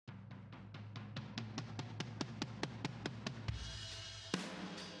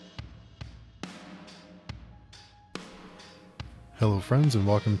Hello friends, and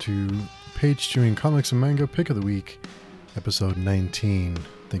welcome to Page Chewing Comics and Manga Pick of the Week, episode 19.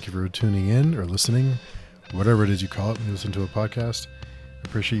 Thank you for tuning in or listening, whatever it is you call it when you listen to a podcast. I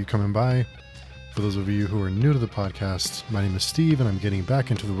appreciate you coming by. For those of you who are new to the podcast, my name is Steve, and I'm getting back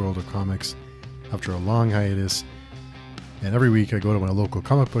into the world of comics after a long hiatus. And every week I go to my local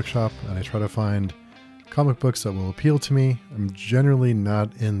comic book shop and I try to find comic books that will appeal to me. I'm generally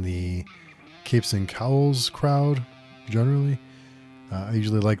not in the capes and cowls crowd, generally. I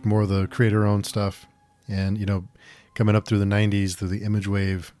usually like more of the creator-owned stuff, and, coming up through the 90s, through the Image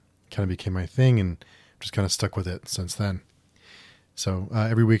Wave, kind of became my thing, and just kind of stuck with it since then. So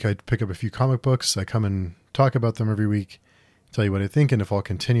every week I pick up a few comic books. I come and talk about them every week, tell you what I think, and if I'll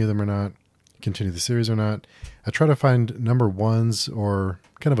continue them or not, continue the series or not. I try to find number ones or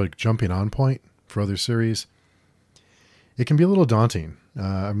kind of a jumping on point for other series. It can be a little daunting.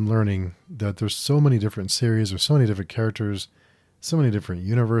 I'm learning that there's so many different series, there's so many different characters, so many different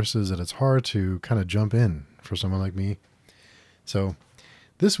universes that it's hard to kind of jump in for someone like me. So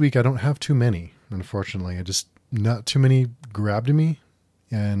this week I don't have too many, unfortunately. Not too many grabbed me,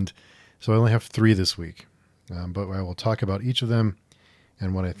 and so I only have 3 this week. But I will talk about each of them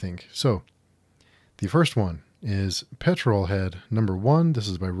and what I think. So the first one is Petrolhead number 1. This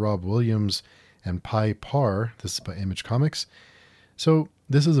is by Rob Williams and Pi Par. This is by Image Comics. So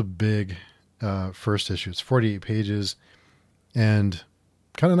this is a big first issue. It's 48 pages. And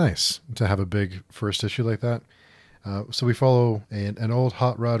kind of nice to have a big first issue like that. So we follow an old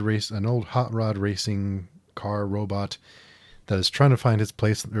hot rod racing car robot that is trying to find his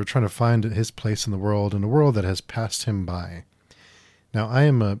place, or trying to find his place in a world that has passed him by. Now, I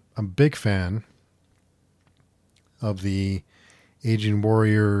am a big fan of the Aging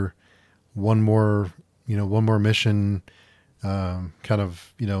Warrior, one more mission, kind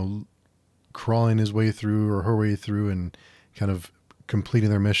of, crawling his way through or her way through and kind of completing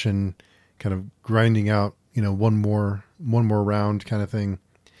their mission, kind of grinding out, one more round kind of thing.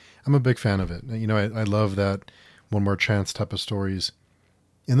 I'm a big fan of it. I love that one more chance type of stories.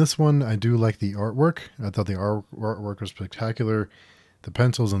 In this one, I do like the artwork. I thought the artwork was spectacular. The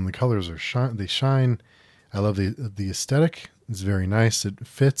pencils and the colors they shine. I love the aesthetic. It's very nice. It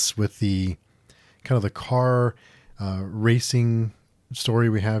fits with the kind of the car racing story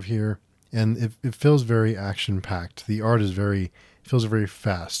we have here. And it feels very action-packed. The art feels very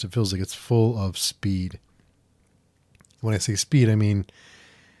fast. It feels like it's full of speed. When I say speed, I mean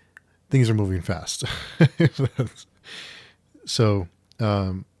things are moving fast. So,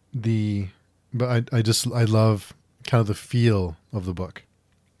 I love kind of the feel of the book,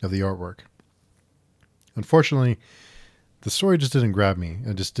 of the artwork. Unfortunately, the story just didn't grab me.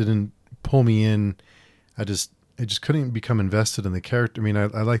 It just didn't pull me in. I just couldn't become invested in the character. I mean, I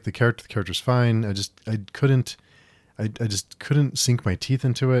like the character. The character's fine. I just couldn't sink my teeth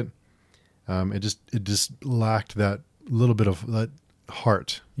into it. It just lacked that little bit of that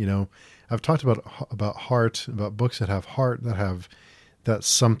heart. I've talked about heart, about books that have heart, that have that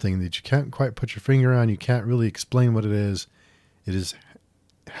something that you can't quite put your finger on. You can't really explain what it is. It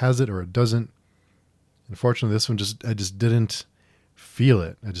has it or it doesn't. Unfortunately, this one I just didn't feel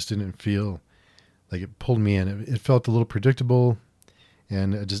it. I just didn't feel like it pulled me in. It felt a little predictable,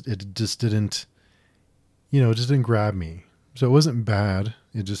 and it just didn't, it just didn't grab me. So it wasn't bad.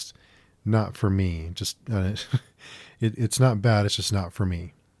 It just not for me. It's not bad. It's just not for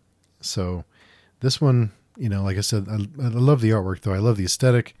me. So this one, like I said, I love the artwork though. I love the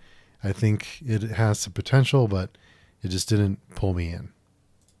aesthetic. I think it has some potential, but it just didn't pull me in.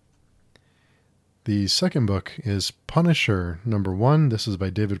 The second book is Punisher number 1. This is by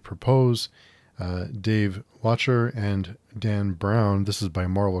David Propose, Dave Watcher, and Dan Brown. This is by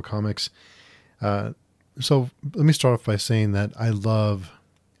Marvel Comics. So let me start off by saying that I love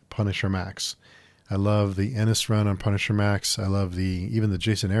Punisher Max. I love the Ennis run on Punisher Max. I love even the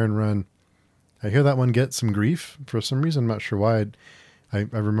Jason Aaron run. I hear that one get some grief for some reason. I'm not sure why. I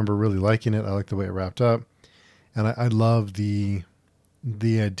remember really liking it. I like the way it wrapped up. And I love the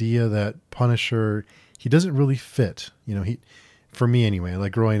idea that Punisher, he doesn't really fit. For me anyway,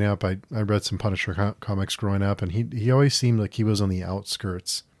 like growing up, I read some Punisher comics growing up, and he always seemed like he was on the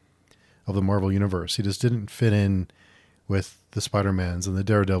outskirts of the Marvel Universe. He just didn't fit in with the Spider-Mans and the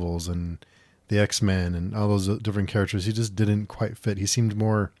Daredevils and the X-Men and all those different characters. He just didn't quite fit. He seemed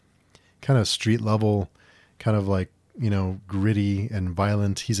more kind of street level, kind of like, gritty and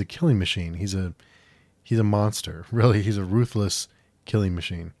violent. He's a killing machine. He's a monster. Really, he's a ruthless killing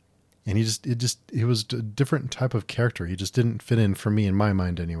machine. And he was a different type of character. He just didn't fit in for me, in my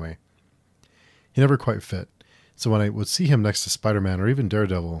mind anyway. He never quite fit. So when I would see him next to Spider-Man or even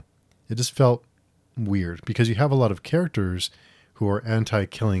Daredevil, it just felt weird because you have a lot of characters who are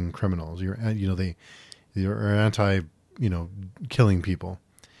anti-killing criminals. They're anti, killing people.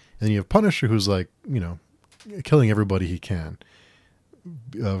 And you have Punisher, who's like, killing everybody he can.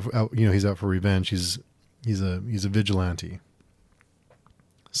 He's out for revenge. He's a vigilante.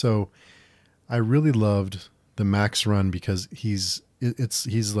 So I really loved the Max run because he's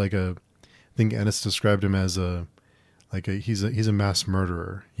like I think Ennis described him as he's a mass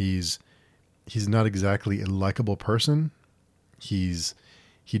murderer. He's not exactly a likable person. He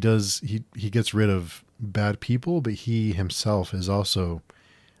gets rid of bad people, but he himself is also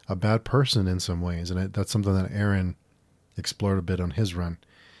a bad person in some ways. And that's something that Aaron explored a bit on his run.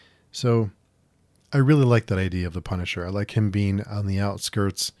 So I really like that idea of the Punisher. I like him being on the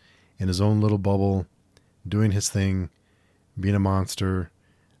outskirts in his own little bubble, doing his thing, being a monster.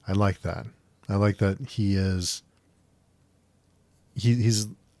 I like that. I like that he's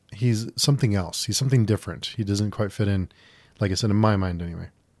something else. He's something different. He doesn't quite fit in, like I said, in my mind anyway.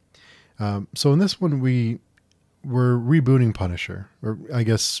 So in this one, we're rebooting Punisher, or I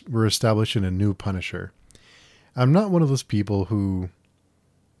guess we're establishing a new Punisher. I'm not one of those people who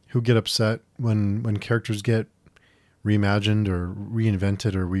get upset when characters get reimagined or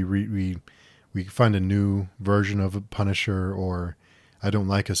reinvented, or we find a new version of a Punisher, or I don't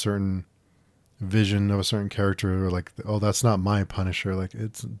like a certain vision of a certain character, or like, oh, that's not my Punisher. Like,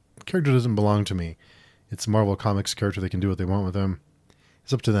 character doesn't belong to me. It's a Marvel Comics character. They can do what they want with them.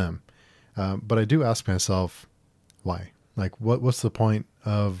 It's up to them. But I do ask myself, why? Like, what's the point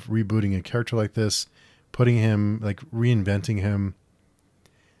of rebooting a character like this, putting him, like, reinventing him?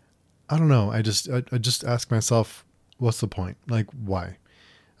 I don't know. I just ask myself, what's the point? Like, why?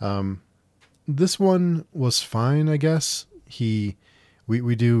 This one was fine, I guess. We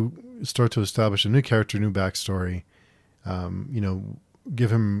do start to establish a new character, new backstory.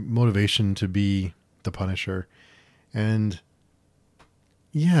 Give him motivation to be the Punisher, and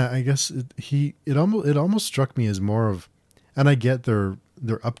yeah, I guess it almost struck me as more of, and I get they're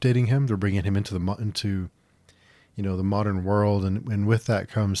updating him, they're bringing him into the modern world, and with that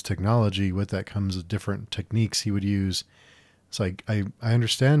comes technology, with that comes different techniques he would use. It's like I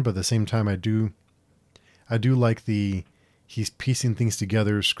understand, but at the same time I do like he's piecing things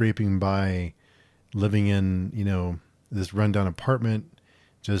together, scraping by, living in this rundown apartment,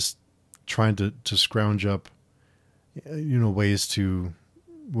 just trying to scrounge up ways to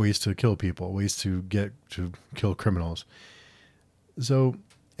kill people, ways to kill criminals. So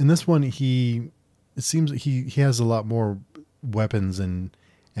in this one, it seems he has a lot more weapons and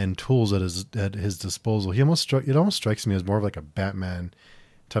tools at his disposal. It almost strikes me as more of like a Batman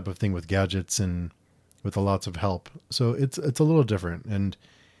type of thing, with gadgets and with lots of help. So it's a little different. And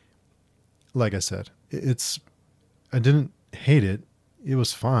like I said, I didn't hate it. It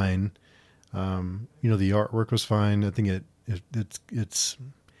was fine. The artwork was fine. I think it's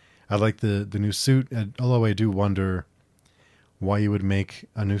I like the new suit, although I do wonder why you would make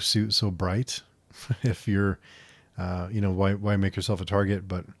a new suit so bright if you're, why make yourself a target?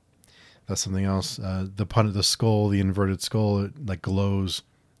 But that's something else. The skull, the inverted skull, it like glows,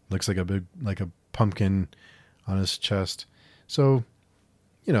 looks like a pumpkin on his chest. So,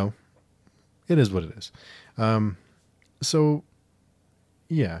 it is what it is. So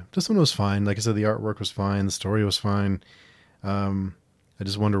yeah, this one was fine. Like I said, the artwork was fine. The story was fine. I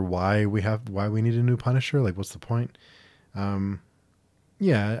just wonder why we need a new Punisher. Like, what's the point?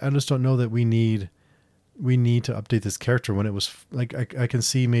 Yeah, I just don't know that we need to update this character when it was like, I can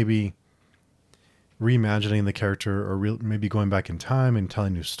see maybe reimagining the character, or maybe going back in time and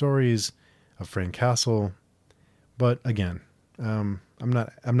telling new stories of Frank Castle. But again, I'm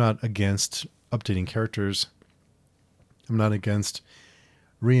not against updating characters. I'm not against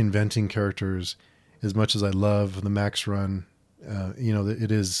reinventing characters as much as I love the Max run.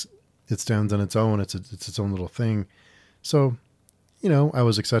 It stands on its own. It's its own little thing. So, I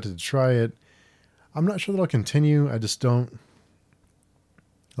was excited to try it. I'm not sure that I'll continue. I just don't,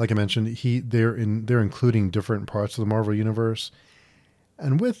 like I mentioned, they're including different parts of the Marvel Universe.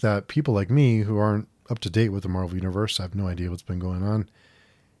 And with that, people like me who aren't up to date with the Marvel Universe, I have no idea what's been going on.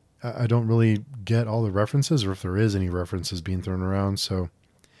 I don't really get all the references, or if there is any references being thrown around. So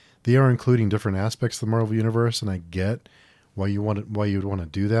they are including different aspects of the Marvel Universe, and I get why you'd want to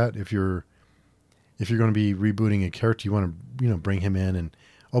do that. If you're going to be rebooting a character, you want to bring him in and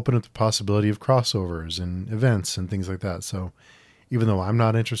open up the possibility of crossovers and events and things like that. So even though I'm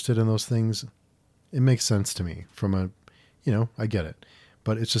not interested in those things, it makes sense to me I get it,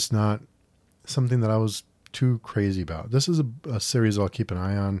 but it's just not something that I was too crazy about. This is a series I'll keep an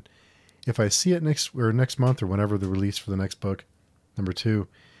eye on. If I see it next month, or whenever the release for the next book, number 2,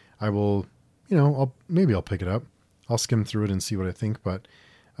 I will, I'll pick it up. I'll skim through it and see what I think, but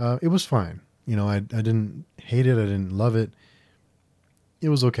it was fine. I didn't hate it. I didn't love it. It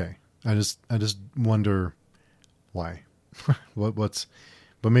was okay. I just wonder why.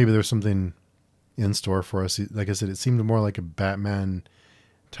 But maybe there's something in store for us. Like I said, it seemed more like a Batman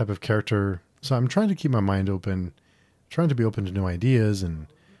type of character. So I'm trying to keep my mind open, trying to be open to new ideas and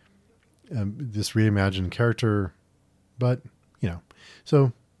this reimagined character. But,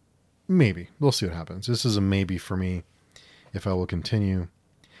 so maybe we'll see what happens. This is a maybe for me if I will continue.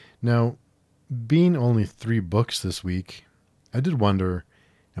 Now, being only 3 books this week, I did wonder,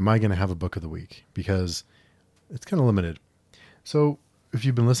 am I going to have a book of the week? Because it's kind of limited. So if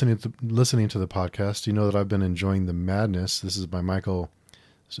you've been listening to the podcast, you know that I've been enjoying The Madness. This is by Michael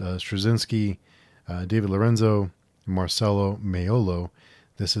Straczynski, David Lorenzo, Marcelo Maiolo.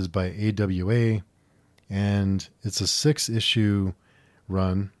 This is by AWA, and it's a 6-issue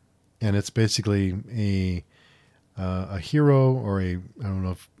run, and it's basically a hero, or I don't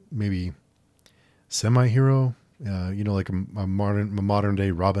know if maybe semi-hero, like a modern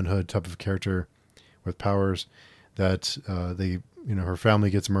day Robin Hood type of character with powers that her family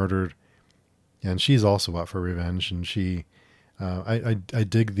gets murdered, and she's also out for revenge. And she, I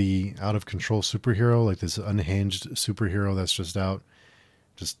dig the out of control superhero, like this unhinged superhero that's just out,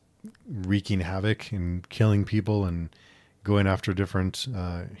 just wreaking havoc and killing people and going after different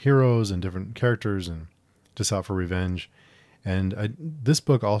heroes and different characters and just out for revenge. And this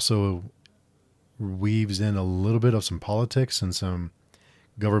book also weaves in a little bit of some politics and some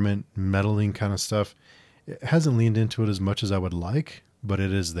government meddling kind of stuff. It hasn't leaned into it as much as I would like, but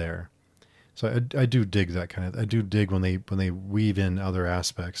it is there. So I do dig that kind of. I do dig when they weave in other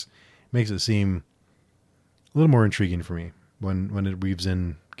aspects. It makes it seem a little more intriguing for me when it weaves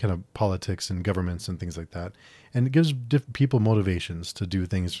in kind of politics and governments and things like that, and it gives different people motivations to do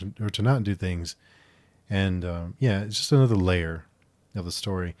things or to not do things. And it's just another layer of the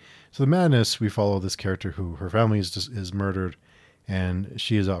story. So The Madness, we follow this character who her family is murdered, and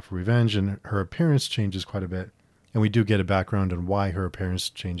she is out for revenge, and her appearance changes quite a bit. And we do get a background on why her appearance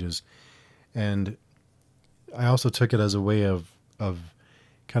changes. And I also took it as a way of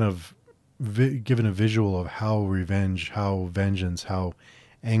kind of giving a visual of how revenge, how vengeance, how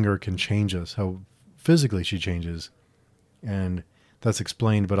anger can change us, how physically she changes. And that's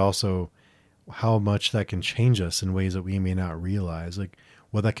explained, but also how much that can change us in ways that we may not realize, like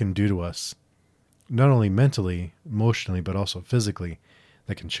what that can do to us, not only mentally, emotionally, but also physically,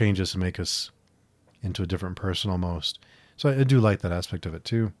 that can change us and make us into a different person almost. So I do like that aspect of it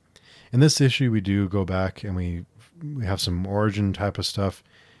too. In this issue, we do go back and we have some origin type of stuff.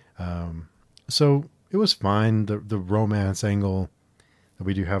 So it was fine. The romance angle that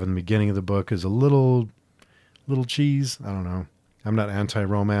we do have in the beginning of the book is a little cheese. I don't know. I'm not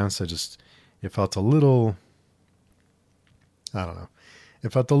anti-romance. It felt a little, I don't know.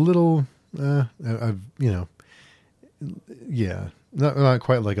 It felt a little, not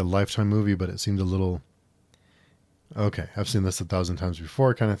quite like a Lifetime movie, but it seemed a little, okay, I've seen this 1,000 times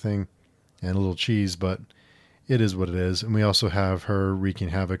before kind of thing, and a little cheese, but it is what it is. And we also have her wreaking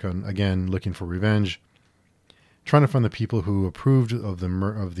havoc on, again, looking for revenge, trying to find the people who approved of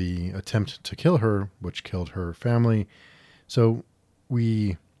the attempt to kill her, which killed her family. So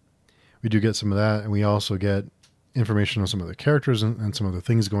we do get some of that, and we also get information on some of the characters and some of the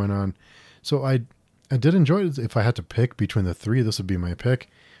things going on. So I did enjoy it. If I had to pick between the 3, this would be my pick.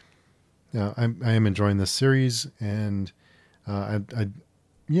 I am enjoying this series, and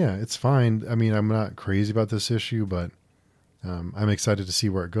it's fine. I mean, I'm not crazy about this issue, but I'm excited to see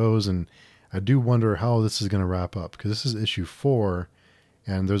where it goes, and I do wonder how this is going to wrap up, because this is issue 4,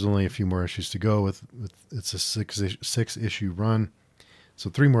 and there's only a few more issues to go. With it's a 6 issue run, so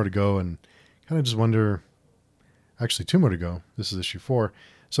 3 more to go, and kind of just wonder. Actually, 2 more to go. This is issue 4,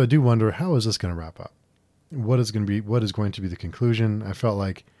 so I do wonder, how is this going to wrap up? What is going to be the conclusion? I felt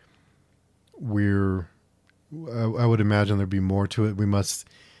like I would imagine there'd be more to it.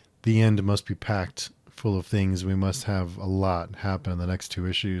 The end must be packed full of things. We must have a lot happen in the next 2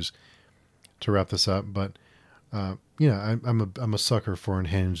 issues to wrap this up. But I'm a sucker for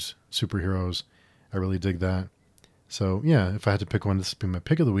unhinged superheroes. I really dig that. So yeah, if I had to pick one, this would be my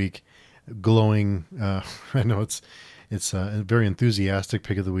pick of the week. Glowing. I know it's a very enthusiastic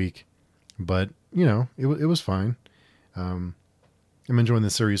pick of the week, but it was fine. I'm enjoying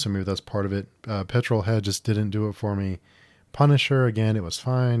the series, so maybe that's part of it. Petrol Head just didn't do it for me. Punisher, again, it was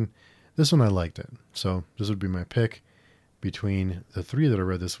fine. This one I liked it, so this would be my pick between the 3 that I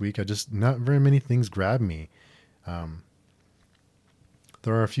read this week. Not very many things grabbed me. There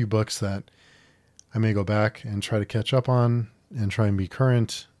are a few books that I may go back and try to catch up on and try and be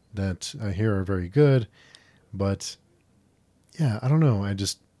current that I hear are very good, but yeah, I don't know.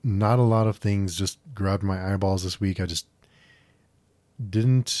 Not a lot of things just grabbed my eyeballs this week. I just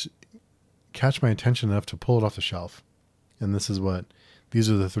didn't catch my attention enough to pull it off the shelf. And these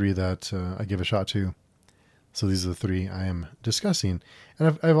are the three that I give a shot to. So these are the three I am discussing.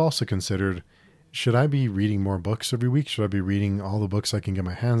 And I've also considered, should I be reading more books every week? Should I be reading all the books I can get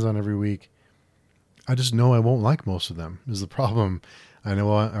my hands on every week? I just know I won't like most of them is the problem. I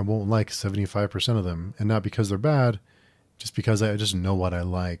know I won't like 75% of them, and not because they're bad, just because I just know what I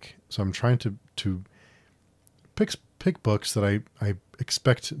like. So I'm trying to pick books that I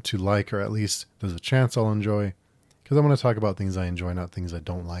expect to like, or at least there's a chance I'll enjoy, because I want to talk about things I enjoy, not things I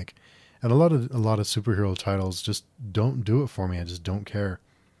don't like. And a lot of superhero titles just don't do it for me. I just don't care.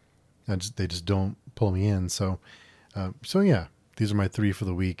 They just don't pull me in. So yeah, these are my three for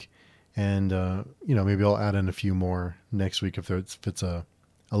the week. And, maybe I'll add in a few more next week if it's a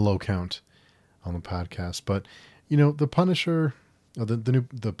low count on the podcast. But, the Punisher,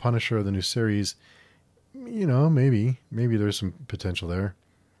 the Punisher, the new series, maybe there's some potential there.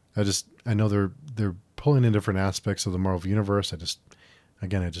 I know they're pulling in different aspects of the Marvel Universe. I just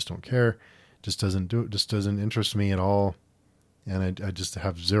don't care. Just doesn't interest me at all. And I just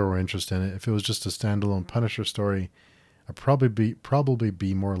have zero interest in it. If it was just a standalone Punisher story, I'd probably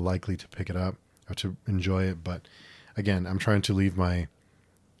be more likely to pick it up or to enjoy it. But again, I'm trying to leave my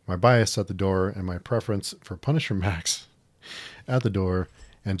bias at the door and my preference for Punisher Max at the door,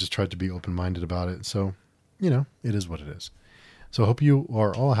 and just try to be open-minded about it. So, it is what it is. So I hope you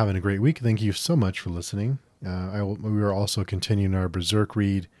are all having a great week. Thank you so much for listening. We are also continuing our Berserk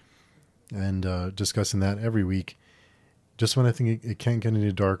read and discussing that every week. Just when I think it can't get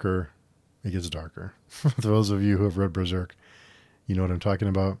any darker, it gets darker. For those of you who have read Berserk, you know what I'm talking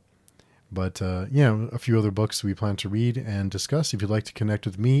about. But a few other books we plan to read and discuss. If you'd like to connect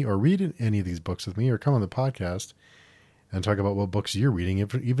with me or read any of these books with me, or come on the podcast and talk about what books you're reading,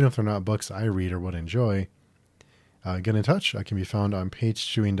 even if they're not books I read or would enjoy, get in touch. I can be found on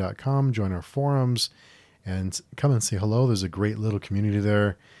pagechewing.com. Join our forums and come and say hello. There's a great little community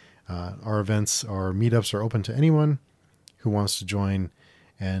there. Our events, our meetups are open to anyone who wants to join,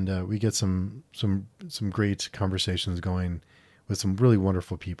 and we get some great conversations going with some really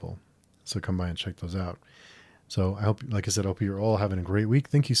wonderful people. So come by and check those out. So I hope you're all having a great week.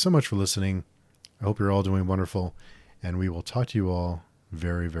 Thank you so much for listening. I hope you're all doing wonderful, and we will talk to you all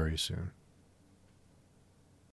very, very soon.